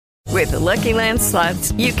With the Lucky Land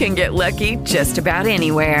Slots, you can get lucky just about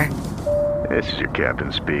anywhere. This is your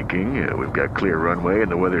captain speaking. We've got clear runway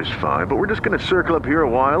and the weather's fine, but we're just going to circle up here a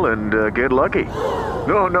while and get lucky.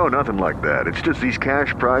 No, nothing like that. It's just these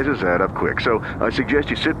cash prizes add up quick. So I suggest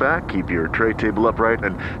you sit back, keep your tray table upright,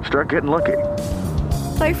 and start getting lucky.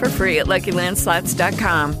 Play for free at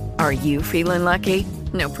LuckyLandSlots.com. Are you feeling lucky?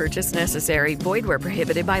 No purchase necessary. Void where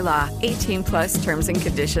prohibited by law. 18 plus terms and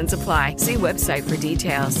conditions apply. See website for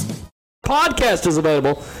details. Podcast is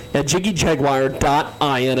available at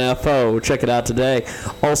jiggyjaguar.info. Check it out today.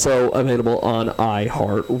 Also available on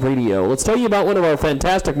iHeartRadio. Let's tell you about one of our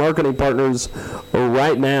fantastic marketing partners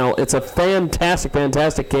right now. It's a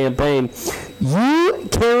fantastic campaign.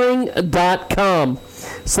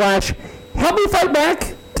 YouCaring.com/Help Me Fight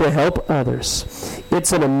Back to Help Others.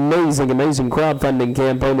 It's an amazing crowdfunding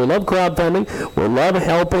campaign. We love crowdfunding. We love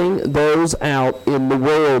helping those out in the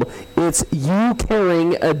world. It's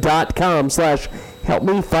YouCaring.com/Help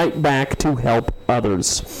Me Fight Back to Help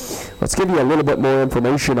Others. Let's give you a little bit more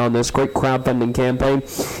information on this great crowdfunding campaign.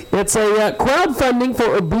 It's a crowdfunding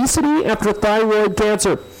for obesity after thyroid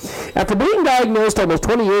cancer. After being diagnosed almost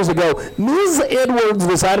 20 years ago, Ms. Edwards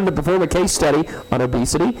decided to perform a case study on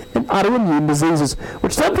obesity and autoimmune diseases,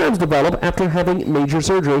 which sometimes develop after having major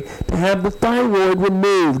surgery to have the thyroid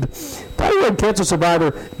removed. Thyroid cancer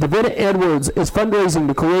survivor Davina Edwards is fundraising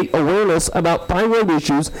to create awareness about thyroid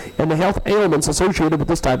issues and the health ailments associated with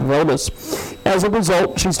this type of illness. As a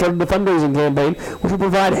result, she started a fundraising campaign which will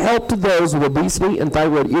provide help to those with obesity and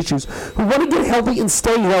thyroid issues who want to get healthy and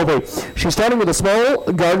stay healthy. She's starting with a small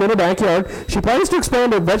garden in her backyard. She plans to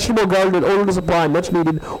expand her vegetable garden in order to supply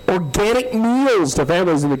much-needed organic meals to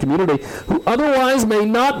families in the community who otherwise may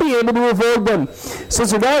not be able to afford them.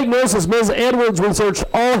 Since her diagnosis, Ms. Edwards researched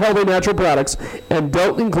all healthy natural products and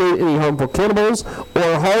don't include any harmful chemicals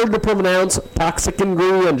or hard-to-pronounce toxic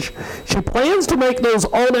ingredients. She plans to make those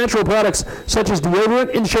all-natural products, such as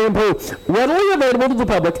deodorant and shampoo, readily available to the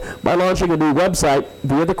public by launching a new website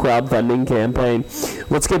via the crowdfunding campaign.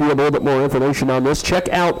 Let's give you a little bit more information on this. Check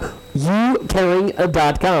out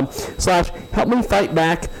YouCaring.com/Help Me Fight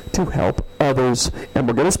Back to Help Others. And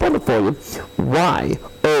we're going to spell it for you.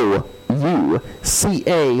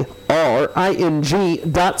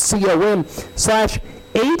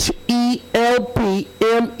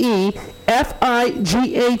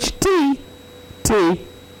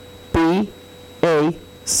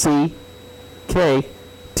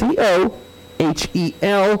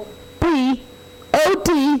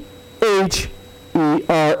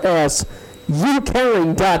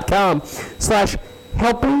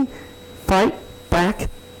 YouCaring.com/Help Me Fight Back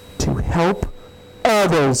to Help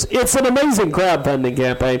Others. It's an amazing crowdfunding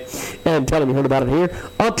campaign, and tell them you heard about it here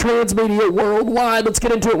on Transmedia Worldwide. Let's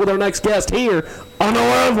get into it with our next guest here on the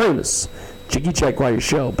world famous Jiggy Jaguar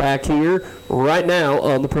Show. Back here right now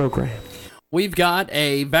on the program. We've got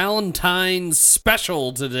a Valentine's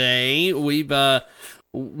special today. We've got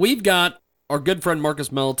our good friend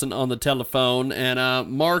Marcus Melton on the telephone, and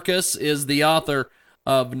Marcus is the author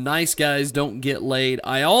of Nice Guys Don't Get Laid.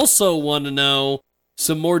 I also want to know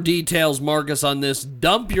some more details, Marcus, on this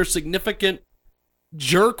Dump Your Significant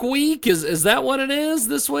Jerk Week. Is that what it is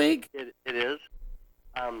this week? It is.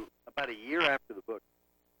 About a year after the book,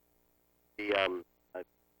 we're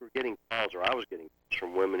getting calls, or I was getting calls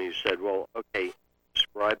from women who said, well, okay,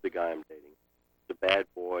 describe the guy I'm dating. He's a bad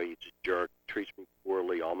boy, he's a jerk, treats me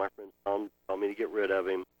poorly, all my friends tell me to get rid of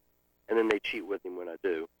him, and then they cheat with him when I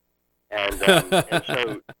do. And and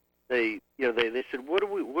so they said, what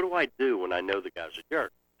do I do when I know the guy's a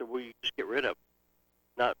jerk? I said, well, you just get rid of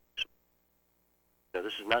him.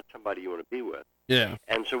 This is not somebody you want to be with. Yeah.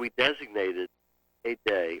 And so we designated a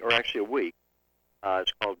day, or actually a week.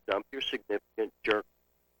 It's called Dump Your Significant Jerk.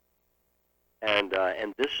 And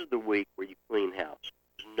this is the week where you clean house.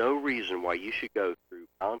 There's no reason why you should go through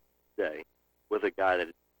Valentine's Day with a guy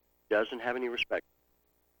that doesn't have any respect.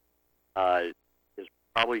 Is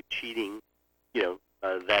probably cheating,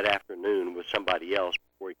 that afternoon with somebody else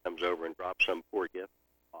before he comes over and drops some poor gift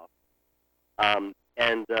off. And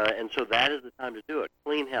so that is the time to do it.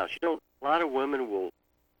 Clean house. A lot of women will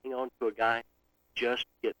hang on to a guy just to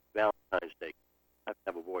get Valentine's Day. Have to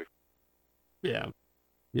have a boyfriend.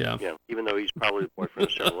 Yeah. Even though he's probably the boyfriend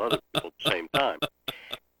of several other people at the same time.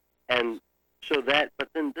 And so but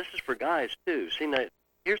then this is for guys too. See, now,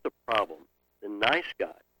 here's the problem. The nice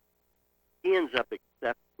guy, he ends up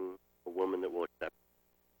accepting a woman that will accept him.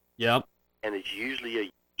 Yep. And it's usually a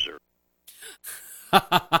user.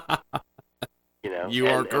 You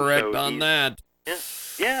are correct on that.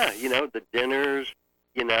 Yeah, the dinners,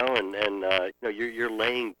 and you're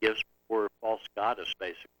laying gifts for a false goddess,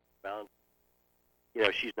 basically.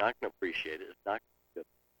 she's not going to appreciate it. It's not going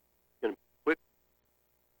to be quick.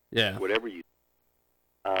 Yeah. Whatever you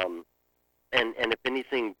do. And if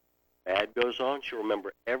anything bad goes on, she'll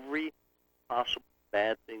remember every possible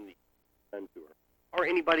bad thing that you've done to her, or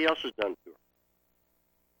anybody else has done to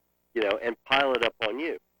her, and pile it up on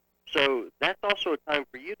you. So that's also a time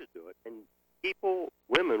for you to do it. And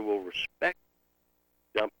women will respect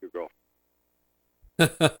dump your girlfriend.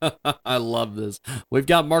 I love this. We've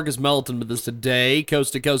got Marcus Melton with us today,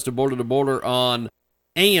 coast to coast and border to border on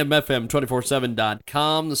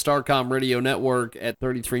AMFM247.com, the Starcom radio network at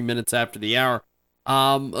 33 minutes after the hour.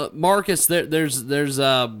 Marcus, there's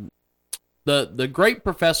the great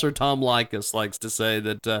Professor Tom Likas likes to say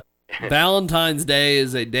that Valentine's Day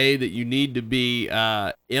is a day that you need to be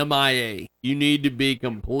MIA. You need to be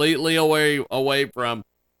completely away from.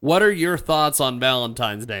 What are your thoughts on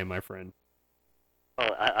Valentine's Day, my friend?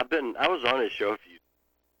 I was on his show a few,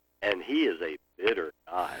 and he is a bitter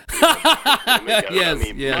guy. Yes,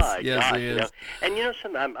 my yes, gosh, he is. And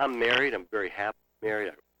something, I'm married. I'm very happy married.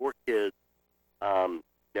 I have 4 kids.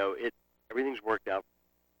 Everything's worked out.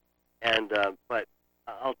 And but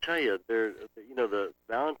I'll tell you, the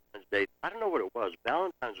Valentine's Day. I don't know what it was.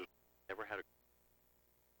 Valentine's never had a.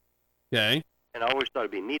 Okay. And I always thought it'd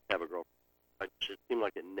be neat to have a girlfriend. It seemed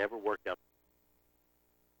like it never worked out.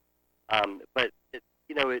 But it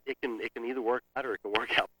can either work out or it can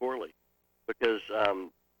work out poorly, because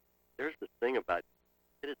there's this thing about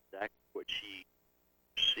it exactly what she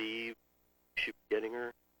perceived she was getting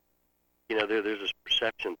her. There's this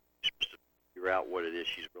perception to figure out what it is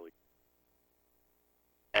she's really.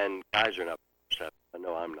 And guys are not perceptive. I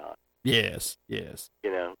know I'm not. Yes.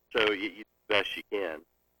 So you do the best you can.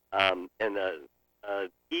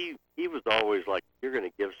 He was always like, if you're going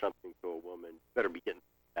to give something to a woman, you better be getting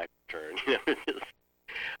back return.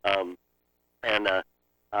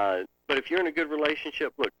 But if you're in a good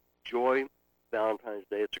relationship, look, enjoy Valentine's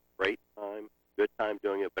Day. It's a great time, good time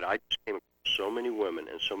doing it. But I just came across so many women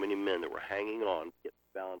and so many men that were hanging on to get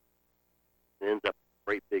Valentine's Day. It ends up a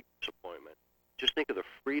great big disappointment. Just think of the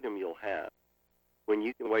freedom you'll have when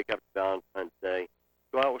you can wake up Valentine's Day,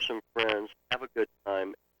 go out with some friends, have a good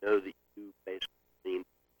time, know that you basically mean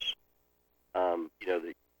this.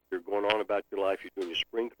 That you're going on about your life, you're doing your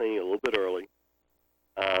spring cleaning a little bit early,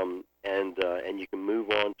 and you can move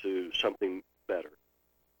on to something better.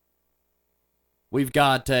 We've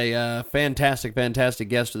got a fantastic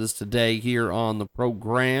guest with us today here on the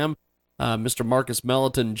program. Mr. Marcus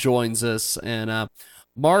Melton joins us, and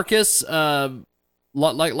Marcus,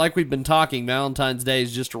 like we've been talking, Valentine's Day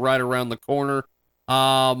is just right around the corner.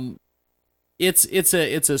 It's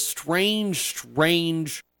a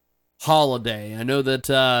strange holiday. I know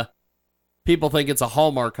that people think it's a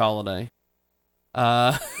Hallmark holiday.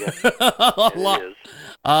 A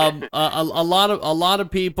lot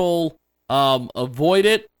of people avoid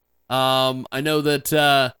it. I know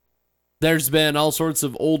that there's been all sorts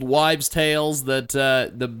of old wives' tales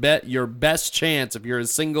that your best chance, if you're a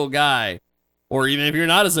single guy, or even if you're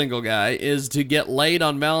not a single guy, is to get laid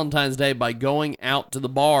on Valentine's Day by going out to the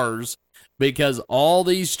bars, because all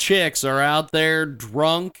these chicks are out there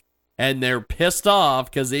drunk and they're pissed off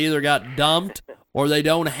because they either got dumped or they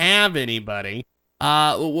don't have anybody.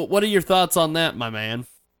 What are your thoughts on that, my man?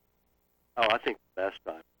 Oh, I think the best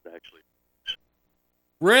time is actually.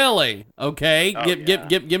 Really? Okay. Oh,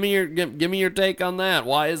 Give me your take on that.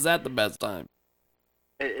 Why is that the best time?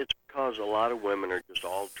 It's because a lot of women are just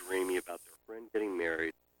all dreamy about their friend getting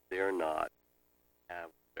married. They're not. Have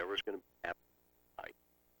whatever's going to happen tonight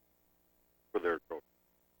for their girlfriend.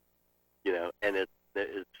 And it's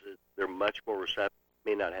they're much more receptive.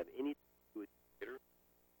 May not have anything to do with it later,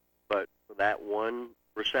 but for that one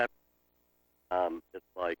reception, it's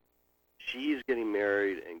like she's getting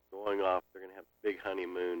married and going off. They're going to have a big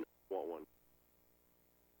honeymoon. Want one.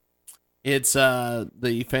 It's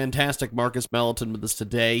the fantastic Marcus Melton with us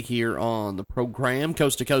today here on the program,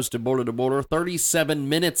 coast to coast and border to border, 37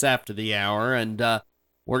 minutes after the hour. And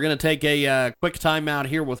we're going to take a quick time out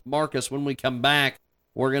here with Marcus. When we come back,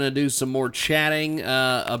 we're going to do some more chatting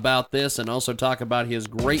about this and also talk about his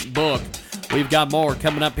great book. We've got more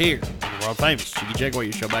coming up here on the world famous Jiggy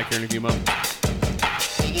Jaguar Show back here in a few moments.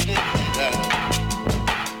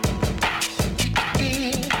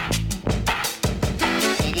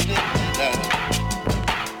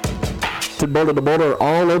 Border to border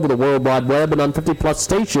all over the World Wide Web and on 50-plus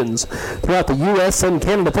stations throughout the U.S. and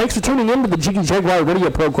Canada. Thanks for tuning in to the Jiggy Jaguar radio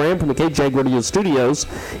program from the KJAG Radio Studios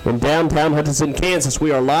in downtown Hutchinson, Kansas.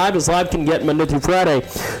 We are live as live can get Monday through Friday,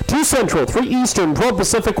 2 Central, 3 Eastern, 12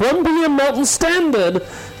 Pacific, 1 p.m. Mountain Standard.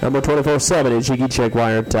 and we're 24/7 at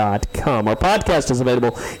JiggyJaguar.com. Our podcast is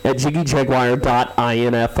available at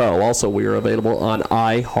JiggyJaguar.info. Also, we are available on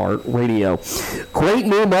iHeartRadio. Great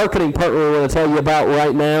new marketing partner we're going to tell you about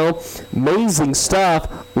right now. Amazing stuff.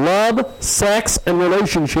 Love, Sex, and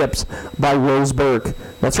Relationships by Rose Burke.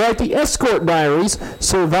 That's right, the Escort Diaries,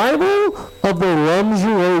 Survival of the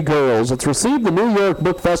Lingerie Girls. It's received the New York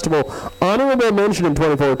Book Festival honorable mention in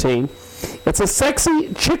 2014. It's a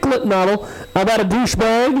sexy chick-lit novel about a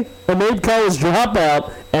douchebag, a maid college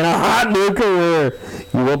dropout, and a hot new career.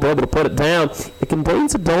 You won't be able to put it down. It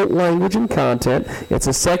contains adult language and content. It's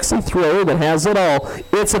a sexy thriller that has it all.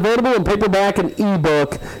 It's available in paperback and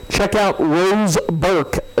ebook. Check out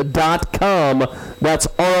roseburke.com. That's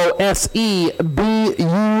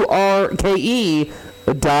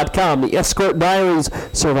ROSEBURKE.com. The Escort Diaries,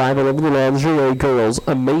 Survival of the Lingerie Girls.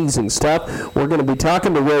 Amazing stuff. We're going to be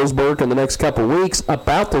talking to Rose Burke in the next couple weeks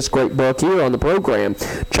about this great book here on the program.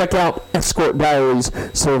 Check out Escort Diaries,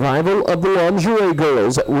 Survival of the Lingerie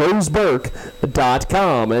Girls at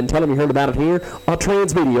roseburke.com. And tell them you heard about it here on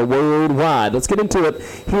Transmedia Worldwide. Let's get into it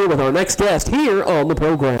here with our next guest here on the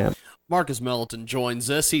program. Marcus Melton joins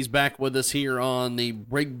us. He's back with us here on the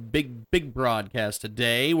big broadcast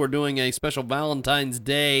today. We're doing a special Valentine's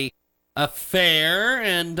Day affair,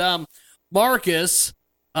 and Marcus,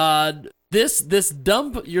 this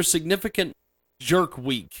dump your significant jerk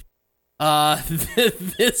week.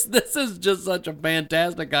 This is just such a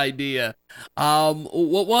fantastic idea.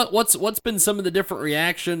 What's been some of the different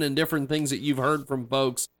reaction and different things that you've heard from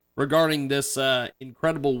folks regarding this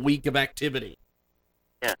incredible week of activity?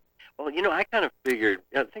 Well, I kind of figured,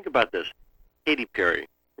 think about this. Katy Perry,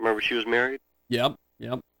 remember she was married? Yep.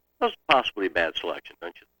 That was possibly a bad selection,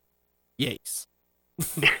 don't you? Yes.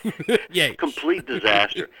 Yes. Complete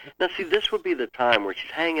disaster. Now, see, this would be the time where she's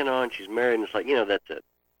hanging on, she's married, and it's like, that's it.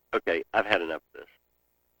 Okay, I've had enough of this.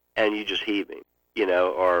 And you just heave him,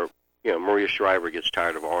 or, Maria Shriver gets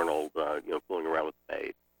tired of Arnold, fooling around with the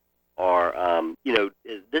maid. Or,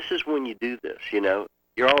 this is when you do this,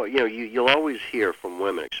 you'll always hear from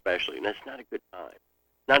women especially, and that's not a good time.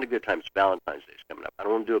 Not a good time. It's Valentine's Day's coming up. I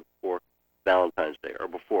don't want to do it before Valentine's Day or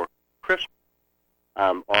before Christmas.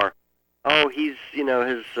 He's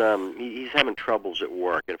having troubles at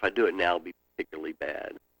work, and if I do it now, it'll be particularly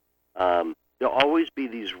bad. There'll always be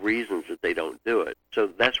these reasons that they don't do it. So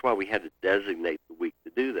that's why we had to designate the week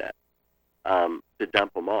to do that, to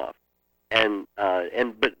dump them off.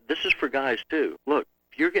 But this is for guys too. Look,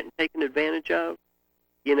 if you're getting taken advantage of,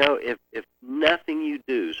 if nothing you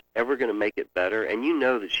do is ever going to make it better, and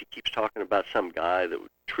that she keeps talking about some guy that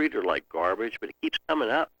would treat her like garbage, but it keeps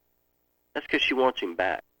coming up, that's because she wants him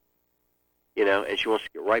back, and she wants to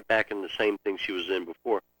get right back in the same thing she was in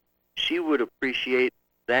before. She would appreciate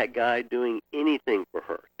that guy doing anything for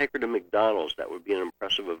her. Take her to McDonald's. That would be an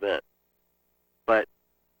impressive event. But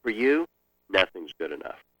for you, nothing's good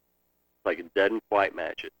enough. Like it doesn't quite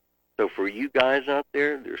match it. So for you guys out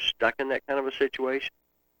there that are stuck in that kind of a situation,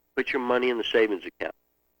 put your money in the savings account.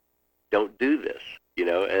 Don't do this,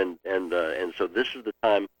 and so this is the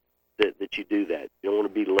time that you do that. You don't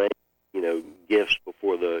want to be laying, gifts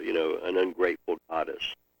before an ungrateful goddess.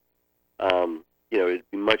 It'd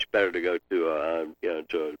be much better to go to a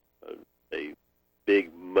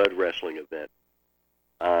big mud wrestling event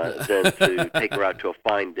than to take her out to a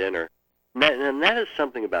fine dinner. And that is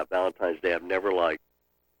something about Valentine's Day I've never liked,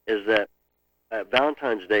 is that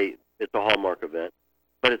Valentine's Day, it's a Hallmark event,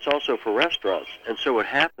 but it's also for restaurants. And so what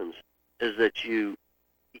happens is that you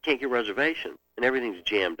can't get reservations, and everything's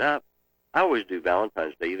jammed up. I always do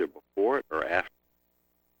Valentine's Day either before it or after.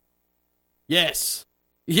 Yes,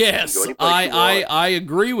 I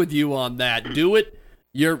agree with you on that. Do it.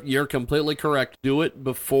 You're completely correct. Do it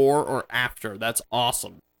before or after. That's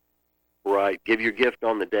awesome. Right. Give your gift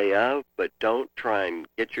on the day of, but don't try and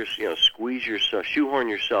shoehorn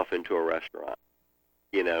yourself into a restaurant,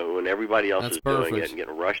 when everybody else is doing it and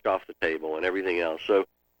getting rushed off the table and everything else. So,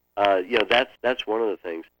 that's one of the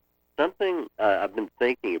things. Something I've been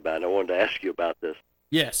thinking about, and I wanted to ask you about this.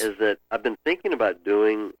 Yes. Is that I've been thinking about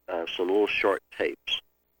doing some little short tapes.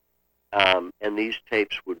 And these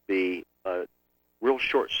tapes would be real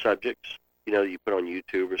short subjects, you put on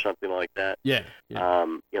YouTube or something like that. Yeah.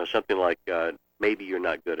 Something like maybe you're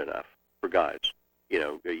not good enough for guys.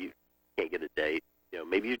 You can't get a date.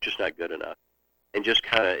 Maybe you're just not good enough. And just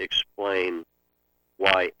kind of explain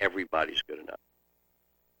why everybody's good enough.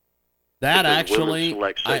 That Because actually, women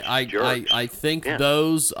select such jerks. I think Yeah.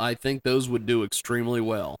 those would do extremely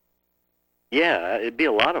well. Yeah, it'd be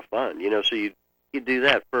a lot of fun. So you do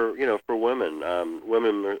that for women.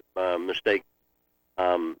 Women mistake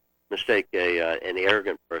an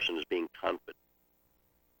arrogant person as being confident.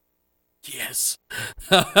 Yes.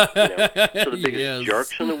 So the biggest Yes.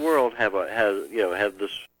 jerks in the world have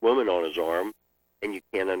this woman on his arm, and you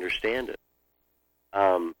can't understand it.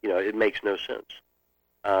 It makes no sense.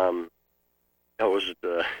 Was it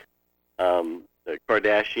the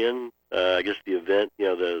Kardashian? I guess the event,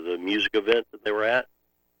 the music event that they were at.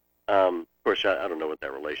 Of course, I don't know what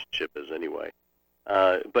that relationship is anyway.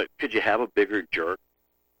 But could you have a bigger jerk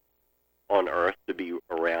on Earth to be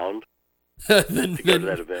around to go to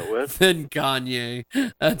that event with? Than Kanye.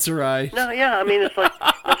 That's right. No, yeah, I mean, it's like,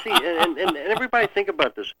 see, and everybody think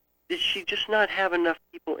about this. Did she just not have enough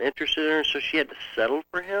people interested in her, so she had to settle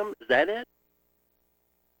for him? Is that it?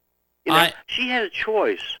 She had a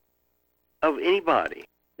choice of anybody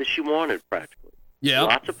that she wanted, practically. Yeah.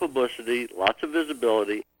 Lots of publicity, lots of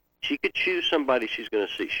visibility. She could choose somebody she's going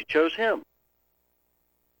to see. She chose him.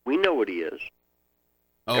 We know what he is.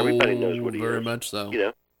 Everybody knows what he is. Very much so.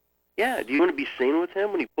 Yeah, do you want to be seen with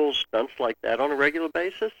him when he pulls stunts like that on a regular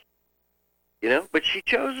basis? But she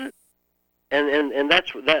chose it. And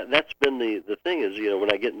that's been the thing is,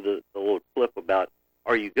 when I get into the little clip about,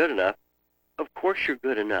 are you good enough? Of course you're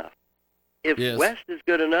good enough. If West is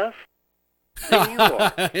good enough, then you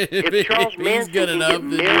are. If Charles Manson good can enough, get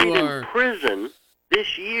then married you in are. prison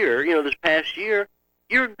this year, this past year,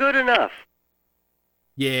 you're good enough.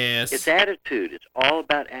 Yes. It's attitude. It's all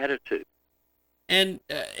about attitude. And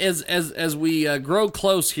as we grow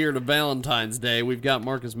close here to Valentine's Day, we've got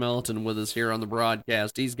Marcus Melton with us here on the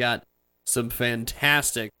broadcast. He's got some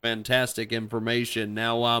fantastic information.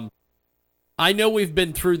 Now, I know we've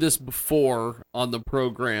been through this before on the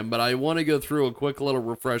program, but I want to go through a quick little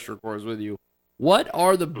refresher course with you. What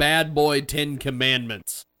are the bad boy 10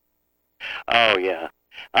 commandments? Oh, yeah.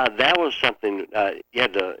 That was something you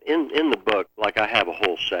had to, in the book, like I have a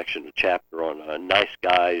whole section, a chapter on nice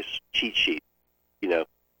guys cheat sheet.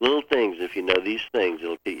 Little things, if you know these things,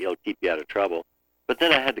 it'll keep you out of trouble. But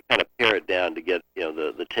then I had to kind of pare it down to get,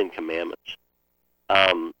 the 10 commandments.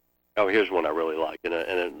 Here's one I really like,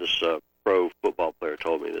 and this pro football player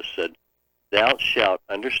told me this, said, "Thou shalt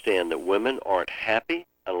understand that women aren't happy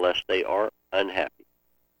unless they are unhappy."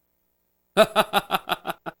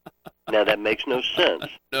 Now, that makes no sense.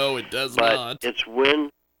 No, it does but not. It's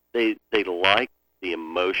when they like the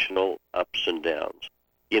emotional ups and downs.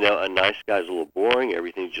 A nice guy's a little boring.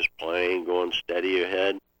 Everything's just plain, going steady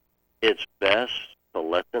ahead. It's best to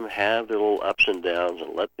let them have their little ups and downs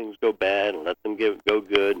and let things go bad and let them go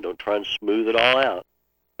good, and don't try and smooth it all out.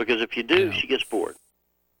 Because if you do, she gets bored.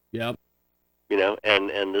 Yep.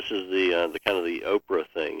 And this is the kind of the Oprah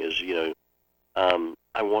thing is,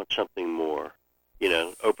 I want something more.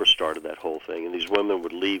 Oprah started that whole thing, and these women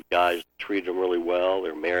would leave guys that treated them really well.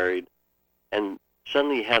 They're married, and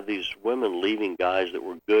suddenly you have these women leaving guys that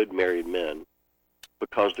were good married men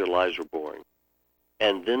because their lives were boring.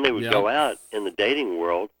 And then they would go out in the dating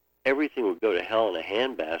world, everything would go to hell in a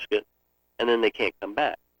handbasket, and then they can't come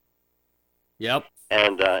back. Yep.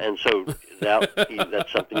 And so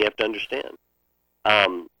that's something you have to understand.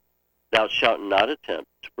 Thou shalt not attempt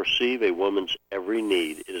to perceive a woman's every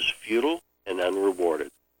need. It is futile and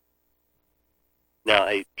unrewarded. Now,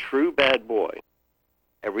 a true bad boy,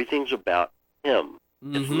 everything's about him.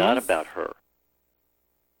 It's not about her.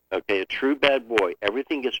 Okay, a true bad boy,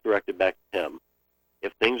 everything gets directed back to him.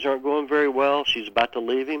 If things aren't going very well, she's about to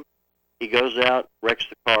leave him, he goes out, wrecks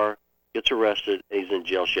the car, gets arrested, and he's in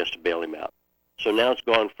jail. She has to bail him out. So now it's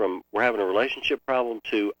gone from we're having a relationship problem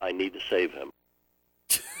to I need to save him.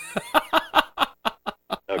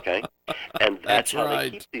 Okay? And that's how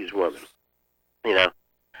right. they keep these women.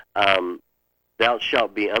 Thou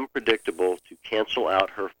shalt be unpredictable to cancel out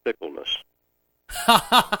her fickleness.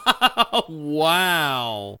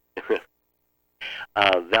 Wow.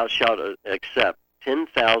 Thou shalt accept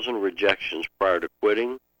 10,000 rejections prior to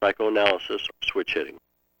quitting, psychoanalysis, or switch hitting.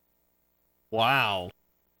 Wow.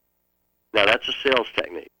 Now, that's a sales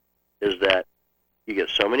technique, is that you get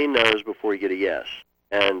so many no's before you get a yes.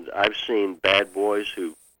 And I've seen bad boys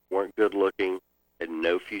who weren't good looking, had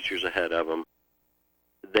no futures ahead of them.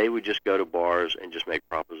 They would just go to bars and just make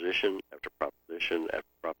proposition after proposition after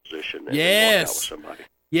proposition and then walk out with somebody.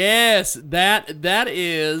 Yes, that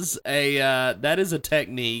is a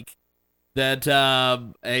technique that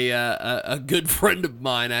a good friend of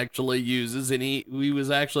mine actually uses, and he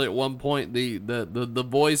was actually at one point the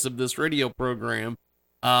voice of this radio program,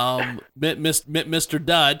 Mr.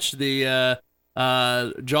 Dutch, the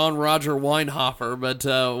John Roger Weinhofer, but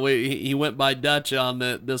he went by Dutch on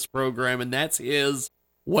this program, and that's his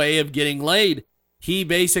way of getting laid. He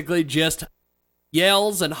basically just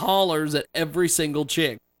yells and hollers at every single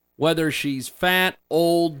chick, whether she's fat,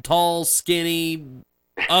 old, tall, skinny,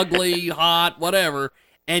 ugly, hot, whatever,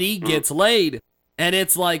 and he gets laid. And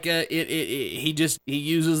it's like he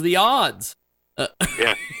uses the odds.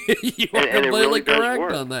 Yeah. You are And it completely really does correct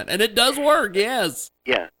work. on that. And it does work, yes.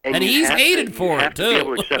 Yeah. And he's hated for it, too. You have to be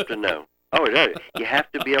able to accept a no. Oh, it does. You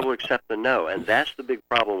have to be able to accept the no. And that's the big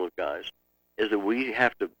problem with guys, is that we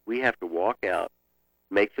have to walk out,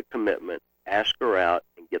 make the commitment, ask her out,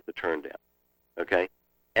 and get the turn down. Okay?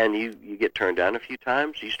 And you get turned down a few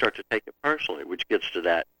times, you start to take it personally, which gets to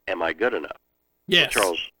that, am I good enough? Yes. Well,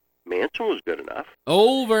 Charles Manson was good enough.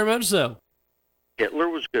 Oh, very much so. Hitler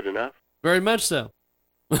was good enough. Very much so.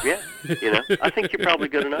 Yeah, I think you're probably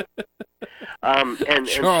good enough. And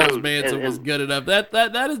Charles so, Manson was good enough.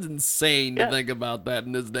 That is insane to Yeah. think about that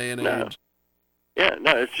in this day and No. age. Yeah,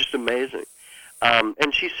 no, it's just amazing.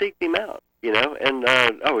 And she seeked him out, And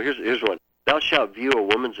here's one: Thou shalt view a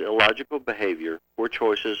woman's illogical behavior, poor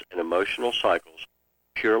choices, and emotional cycles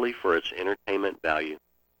purely for its entertainment value.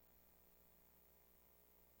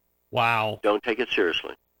 Wow. Don't take it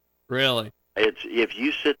seriously. Really? It's if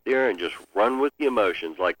you sit there and just run with the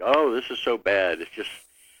emotions, like, oh, this is so bad. It's just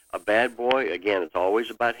a bad boy. Again, it's always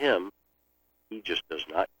about him. He just does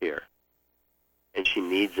not care, and she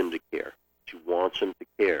needs him to care. She wants him to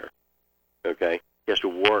care. Okay, she has to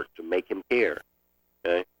work to make him care.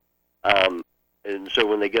 Okay, and so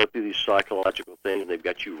when they go through these psychological things, they've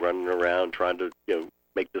got you running around trying to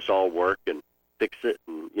make this all work and fix it,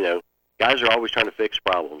 and guys are always trying to fix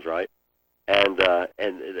problems, right? And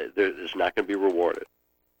it's not going to be rewarded.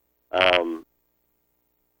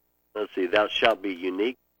 Let's see. Thou shalt be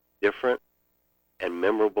unique, different, and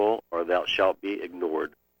memorable, or thou shalt be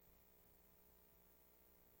ignored.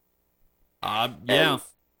 Yeah. And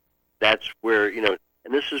that's where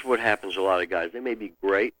and this is what happens to a lot of guys. They may be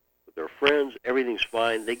great with their friends, everything's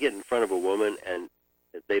fine. They get in front of a woman, and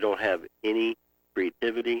they don't have any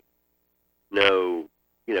creativity. No,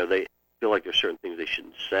 they feel like there's certain things they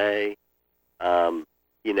shouldn't say.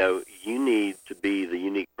 You need to be the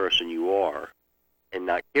unique person you are and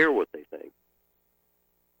not care what they think.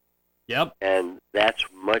 Yep. And that's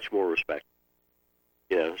much more respectful.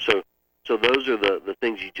 So those are the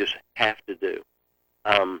things you just have to do.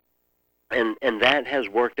 And that has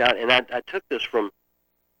worked out. And I took this from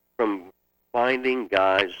finding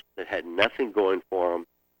guys that had nothing going for them,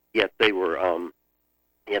 yet they were,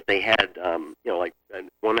 yet they had, like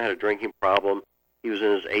one had a drinking problem. He was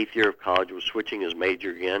in his 8th year of college, was switching his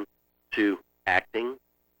major again to acting.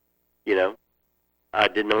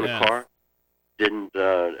 Didn't own a car, didn't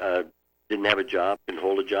have a job, didn't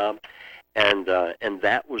hold a job, and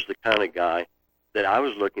that was the kind of guy that I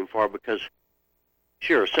was looking for, because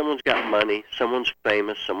sure, someone's got money, someone's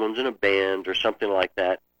famous, someone's in a band or something like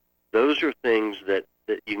that. Those are things that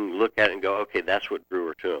you can look at and go, okay, that's what drew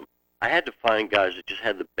her to him. I had to find guys that just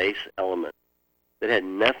had the base element, that had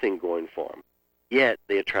nothing going for them, yet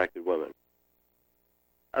they attracted women.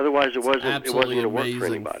 Otherwise, it wasn't going to work for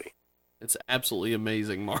anybody. It's absolutely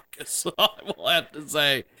amazing, Marcus. I will have to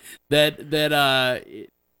say that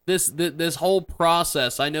this whole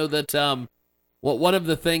process. I know that one of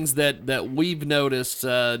the things that we've noticed,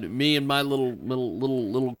 me and my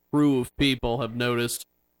little crew of people have noticed,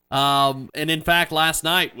 and in fact, last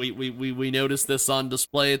night we noticed this on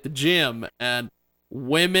display at the gym. And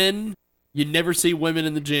women, you never see women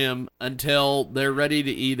in the gym until they're ready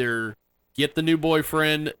to either get the new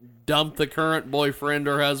boyfriend, dump the current boyfriend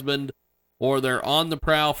or husband, or they're on the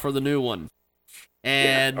prowl for the new one.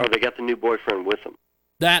 And or they got the new boyfriend with them.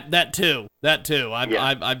 That too.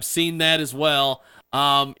 I've seen that as well.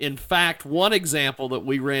 In fact, one example that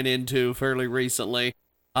we ran into fairly recently,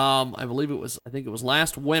 I think it was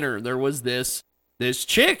last winter. There was this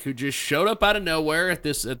chick who just showed up out of nowhere at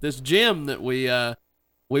this gym that we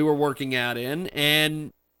were working out in,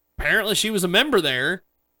 and apparently she was a member there.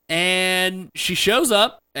 And she shows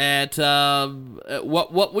up at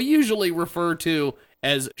what we usually refer to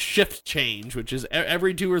as shift change, which is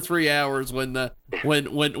every 2 or 3 hours when the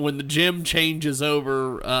gym changes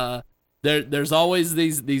over. There's always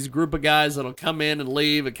these group of guys that'll come in and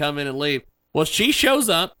leave and come in and leave. Well, she shows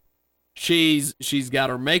up. She's got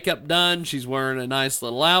her makeup done. She's wearing a nice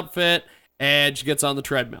little outfit, and she gets on the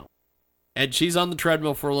treadmill. And she's on the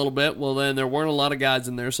treadmill for a little bit. Well, then there weren't a lot of guys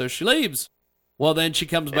in there, so she leaves. Well, then she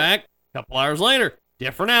comes back a couple hours later,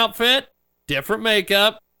 different outfit, different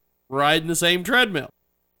makeup, riding the same treadmill.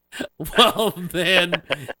 Well,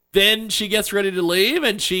 then she gets ready to leave,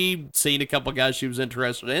 and she'd seen a couple guys she was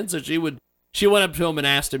interested in, so she went up to him and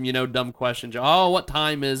asked him, dumb questions. Oh, what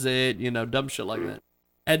time is it? Dumb shit like that.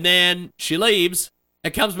 And then she leaves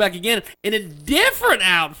and comes back again in a different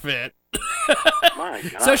outfit. My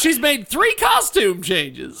God. So she's made 3 costume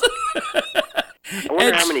changes. I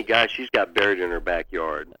wonder how many guys she's got buried in her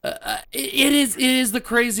backyard. It is the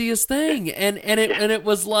craziest thing, and it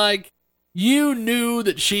was like you knew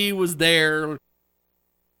that she was there.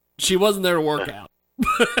 She wasn't there to work out.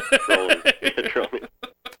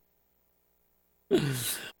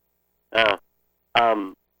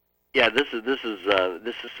 Yeah, this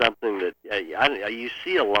is something that you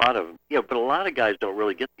see a lot of, but a lot of guys don't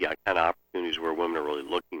really get the kind of opportunities where women are really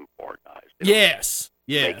looking for guys. Yes.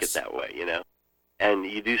 Make it that way, and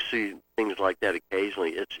you do see things like that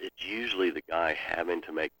occasionally. It's usually the guy having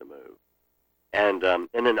to make the move, and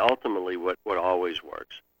then ultimately what always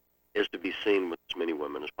works is to be seen with as many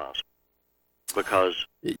women as possible, because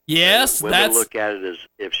women look at it as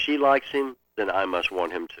if she likes him, then I must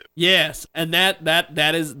want him to. Yes, and that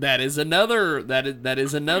is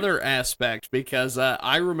another aspect, because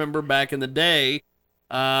I remember back in the day,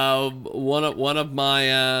 one of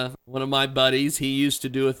my buddies, he used to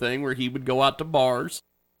do a thing where he would go out to bars,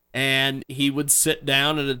 and he would sit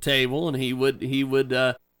down at a table, and he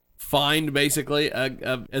would find basically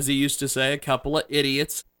as he used to say, a couple of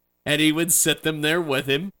idiots, and he would sit them there with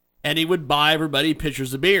him, and he would buy everybody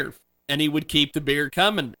pitchers of beer. And he would keep the beer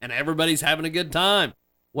coming, and everybody's having a good time.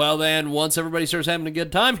 Well, then once everybody starts having a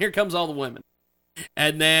good time, here comes all the women,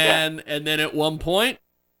 and then at one point,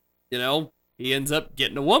 he ends up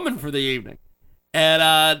getting a woman for the evening,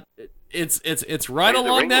 and it's right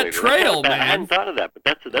along that trail, man. I hadn't thought of that, but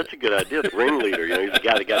that's a good idea. The ringleader, he's the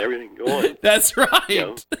guy that got everything going. That's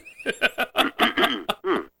right.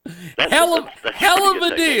 Hell of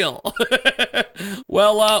a deal.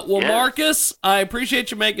 Well, Marcus, I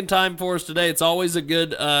appreciate you making time for us today. It's always a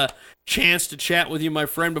good chance to chat with you, my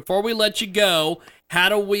friend. Before we let you go, how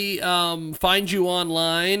do we find you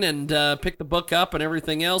online and pick the book up and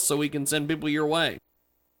everything else so we can send people your way?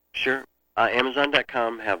 Sure.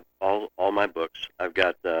 Amazon.com have all my books. I've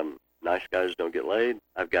got Nice Guys Don't Get Laid.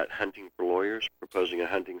 I've got Hunting for Lawyers, proposing a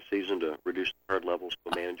hunting season to reduce the herd levels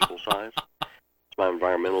to a manageable size. It's my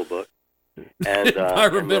environmental book. And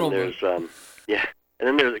environmental book. And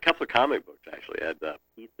then there's a couple of comic books, actually. I had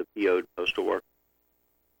Pete the PO'd postal worker.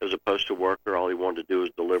 There was a postal worker. All he wanted to do was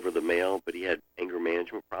deliver the mail, but he had anger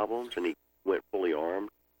management problems, and he went fully armed.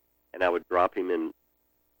 And I would drop him in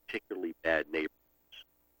particularly bad neighborhoods.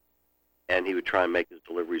 And he would try and make his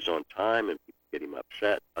deliveries on time, and people get him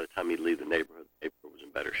upset. By the time he'd leave the neighborhood was in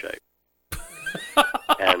better shape.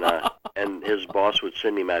 And his boss would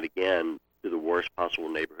send him out again to the worst possible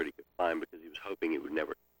neighborhood he could find, because he was hoping he would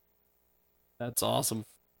never. That's awesome.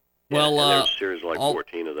 Yeah, well, there's a series of like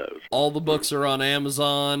 14 of those. All the books are on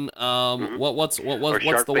Amazon. What's the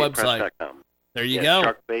website? There you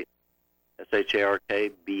go. Sharkbait,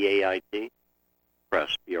 SHARKBAIT,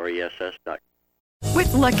 press, PRESS.com.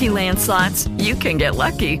 With Lucky Land Slots, you can get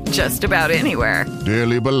lucky just about anywhere.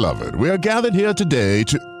 Dearly beloved, we are gathered here today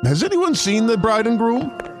to... Has anyone seen the bride and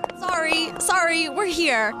groom? Sorry, we're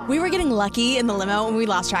here. We were getting lucky in the limo and we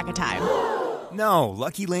lost track of time. No,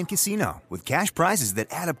 Lucky Land Casino, with cash prizes that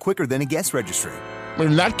add up quicker than a guest registry.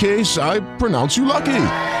 In that case, I pronounce you lucky.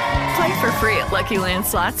 Play for free at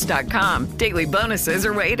LuckyLandSlots.com. Daily bonuses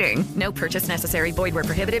are waiting. No purchase necessary. Void where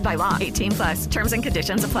prohibited by law. 18+. Terms and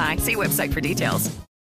conditions apply. See website for details.